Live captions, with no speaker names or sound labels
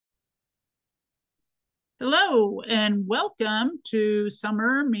Hello and welcome to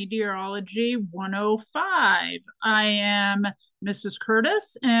Summer Meteorology 105. I am Mrs.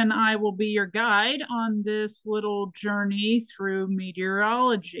 Curtis and I will be your guide on this little journey through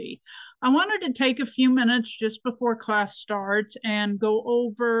meteorology. I wanted to take a few minutes just before class starts and go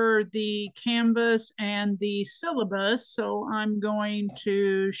over the Canvas and the syllabus. So I'm going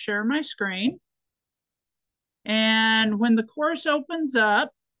to share my screen. And when the course opens up,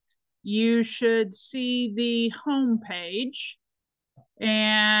 you should see the home page,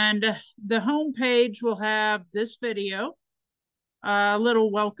 and the home page will have this video, a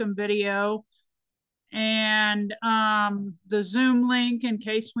little welcome video, and the Zoom link in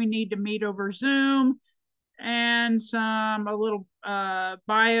case we need to meet over Zoom, and a little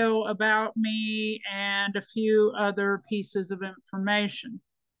bio about me and a few other pieces of information.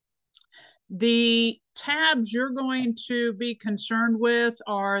 The tabs you're going to be concerned with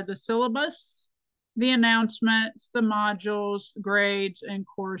are the syllabus, the announcements, the modules, grades, and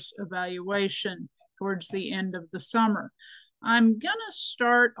course evaluation towards the end of the summer. I'm going to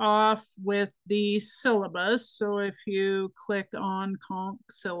start off with the syllabus. So if you click on Conc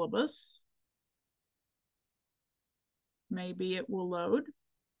Syllabus, maybe it will load.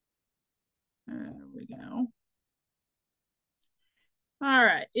 There we go. All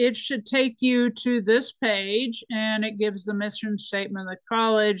right, it should take you to this page and it gives the mission statement of the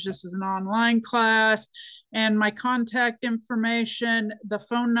college. This is an online class and my contact information. The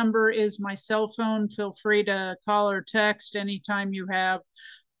phone number is my cell phone. Feel free to call or text anytime you have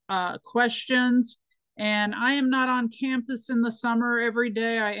questions. And I am not on campus in the summer every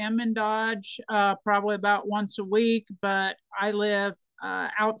day. I am in Dodge probably about once a week, but I live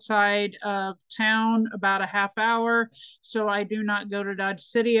outside of town about a half hour. So I do not go to Dodge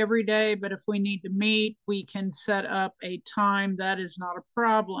City every day, but if we need to meet, we can set up a time. That is not a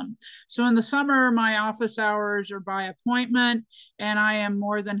problem. So in the summer, my office hours are by appointment, and I am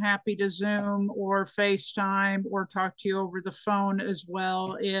more than happy to Zoom or FaceTime or talk to you over the phone as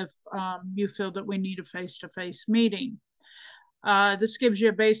well if you feel that we need a face-to-face meeting. This gives you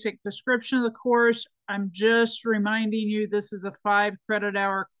a basic description of the course. I'm just reminding you this is a 5 credit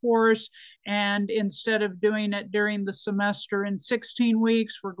hour course, and instead of doing it during the semester in 16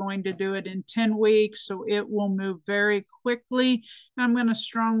 weeks, we're going to do it in 10 weeks, so it will move very quickly. And I'm going to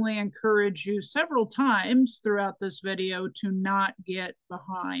strongly encourage you several times throughout this video to not get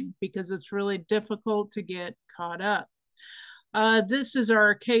behind because it's really difficult to get caught up. This is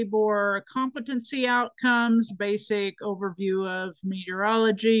our KBOR competency outcomes, basic overview of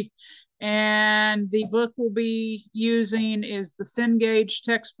meteorology. And the book we'll be using is the Cengage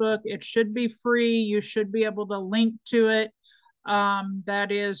textbook. It should be free. You should be able to link to it.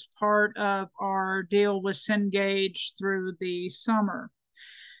 That is part of our deal with Cengage through the summer.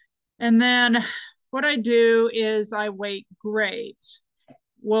 And then what I do is I weight grades.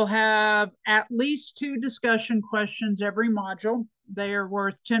 We'll have at least 2 discussion questions every module. They are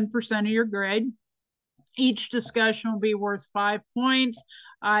worth 10% of your grade. Each discussion will be worth 5 points.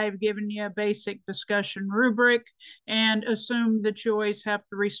 I've given you a basic discussion rubric and assume that you always have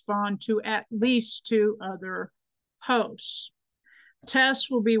to respond to at least 2 other posts.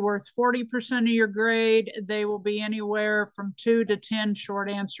 Tests will be worth 40% of your grade. They will be anywhere from 2 to 10 short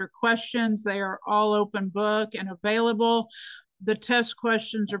answer questions. They are all open book and available. The test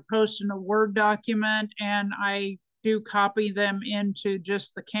questions are posted in a Word document, and I do copy them into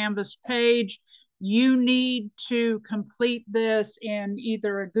just the Canvas page. You need to complete this in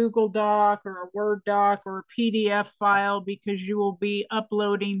either a Google Doc or a Word doc or a PDF file because you will be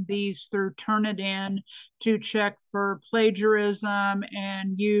uploading these through Turnitin to check for plagiarism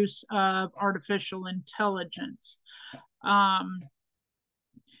and use of artificial intelligence.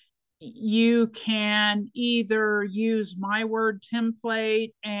 You can either use my word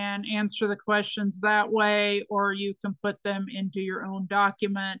template and answer the questions that way, or you can put them into your own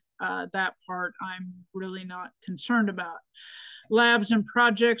document. That part I'm really not concerned about. Labs and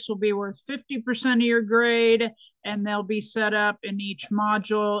projects will be worth 50% of your grade, and they'll be set up in each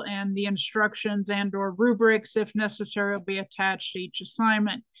module, and the instructions and or rubrics, if necessary, will be attached to each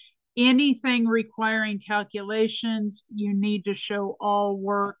assignment. Anything requiring calculations, you need to show all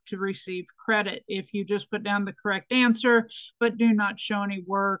work to receive credit. If you just put down the correct answer, but do not show any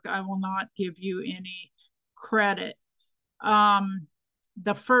work, I will not give you any credit.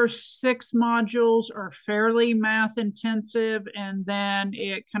 The first 6 modules are fairly math intensive, and then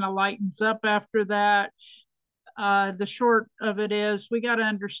it kind of lightens up after that. The short of it is we got to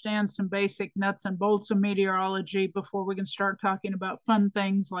understand some basic nuts and bolts of meteorology before we can start talking about fun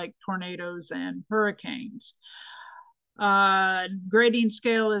things like tornadoes and hurricanes. Grading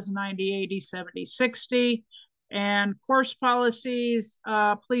scale is 90, 80, 70, 60. And course policies,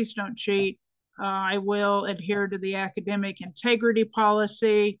 please don't cheat. I will adhere to the academic integrity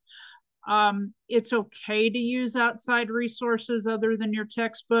policy. It's okay to use outside resources other than your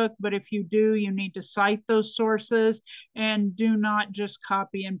textbook, but if you do, you need to cite those sources and do not just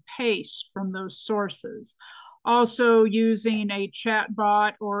copy and paste from those sources. Also, using a chat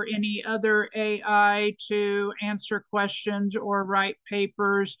bot or any other AI to answer questions or write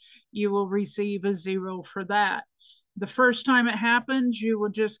papers, you will receive a 0 for that. The first time it happens, you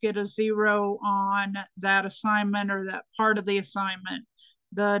will just get a 0 on that assignment or that part of the assignment.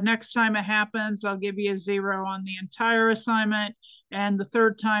 The next time it happens, I'll give you a 0 on the entire assignment. And the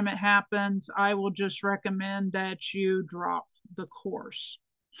third time it happens, I will just recommend that you drop the course.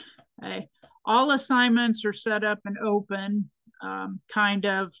 Okay. All assignments are set up and open. Kind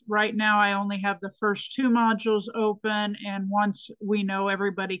of right now, I only have the first 2 modules open. And once we know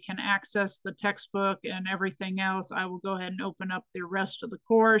everybody can access the textbook and everything else, I will go ahead and open up the rest of the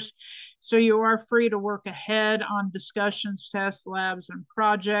course. So you are free to work ahead on discussions, tests, labs, and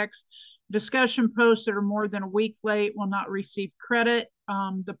projects. Discussion posts that are more than a week late will not receive credit.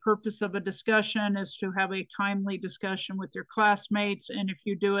 The purpose of a discussion is to have a timely discussion with your classmates. And if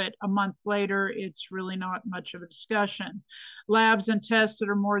you do it a month later, it's really not much of a discussion. Labs and tests that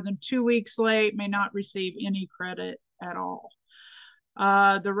are more than 2 weeks late may not receive any credit at all.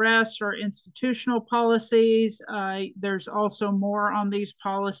 The rest are institutional policies. There's also more on these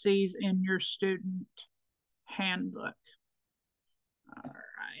policies in your student handbook. All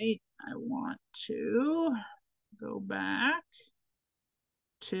right, I want to go back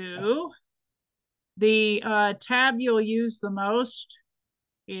to the tab you'll use the most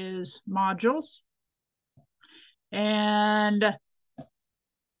is modules. And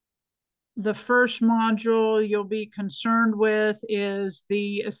the first module you'll be concerned with is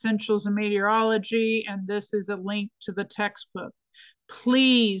the Essentials in Meteorology, and this is a link to the textbook.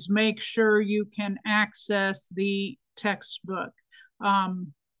 Please make sure you can access the textbook.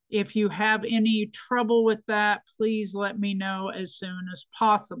 If you have any trouble with that, please let me know as soon as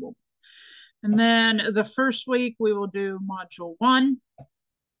possible. And then the first week we will do module 1.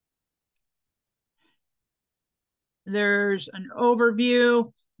 There's an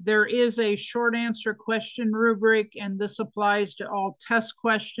overview. There is a short answer question rubric, and this applies to all test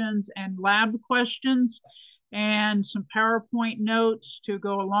questions and lab questions, and some PowerPoint notes to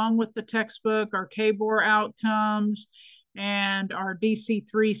go along with the textbook, our KBOR outcomes, and our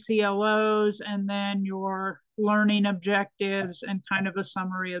DC3 CLOs, and then your learning objectives and kind of a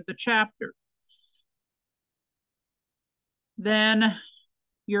summary of the chapter. Then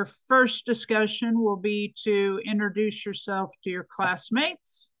your first discussion will be to introduce yourself to your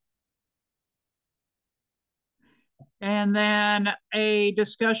classmates. And then a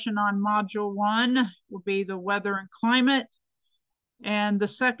discussion on module 1 will be the weather and climate. And the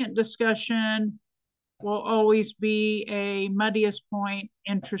second discussion will always be a muddiest point,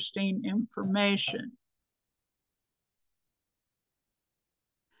 interesting information.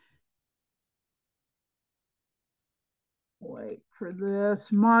 Wait for this.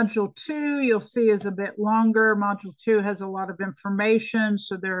 Module 2, you'll see, is a bit longer. Module 2 has a lot of information,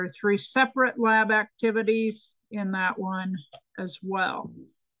 so there are 3 separate lab activities in that one as well.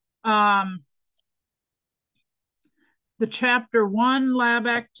 The chapter 1 lab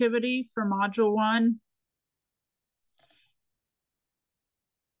activity for module 1.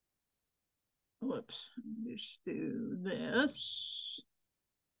 Whoops, let's do this.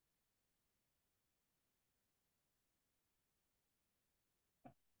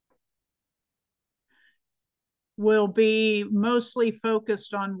 Will be mostly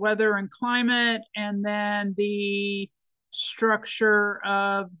focused on weather and climate, and then the structure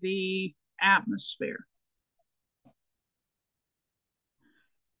of the atmosphere.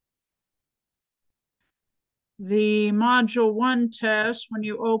 The module 1 test, when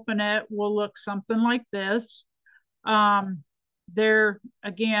you open it, will look something like this. There,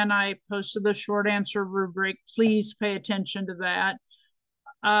 again, I posted the short answer rubric. Please pay attention to that.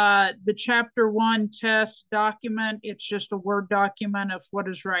 The chapter 1 test document, it's just a Word document of what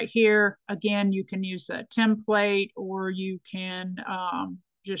is right here. Again, you can use that template, or you can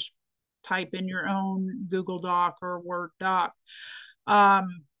just type in your own Google Doc or Word doc.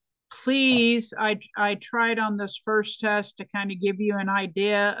 Please, I tried on this first test to kind of give you an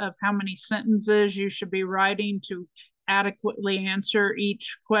idea of how many sentences you should be writing to adequately answer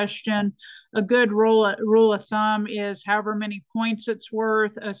each question. A good rule of thumb is however many points it's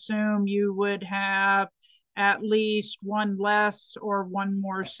worth. Assume you would have at least one less or one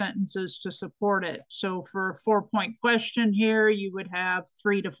more sentences to support it. So for a 4-point question here, you would have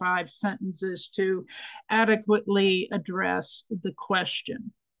 3 to 5 sentences to adequately address the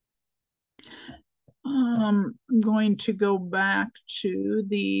question. I'm going to go back to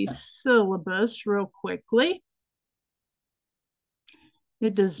the syllabus real quickly.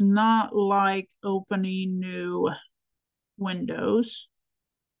 It does not like opening new windows.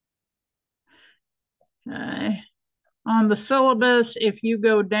 Okay. On the syllabus, if you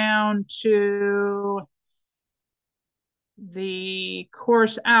go down to the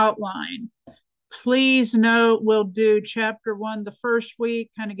course outline, please note we'll do chapter 1 the first week,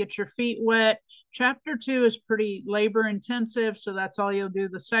 kind of get your feet wet. Chapter 2 is pretty labor intensive, so that's all you'll do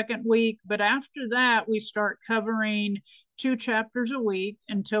the second week. But after that, we start covering 2 chapters a week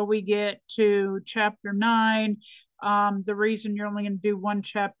until we get to chapter 9. The reason you're only going to do 1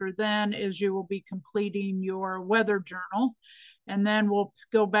 chapter then is you will be completing your weather journal. And then we'll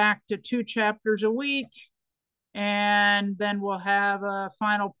go back to 2 chapters a week, and then we'll have a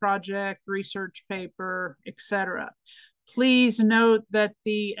final project, research paper, etc. Please note that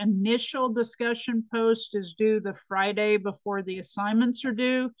the initial discussion post is due the Friday before the assignments are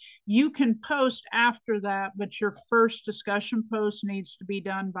due. You can post after that, but your first discussion post needs to be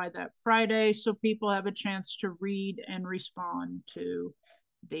done by that Friday so people have a chance to read and respond to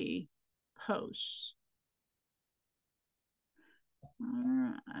the posts.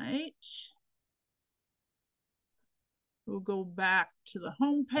 All right. We'll go back to the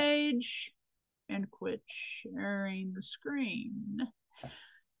home page and quit sharing the screen.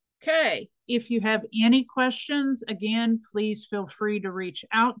 Okay, if you have any questions, again, please feel free to reach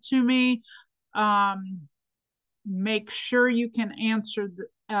out to me. Make sure you can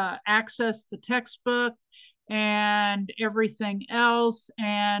access the textbook and everything else.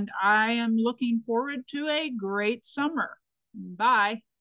 And I am looking forward to a great summer. Bye.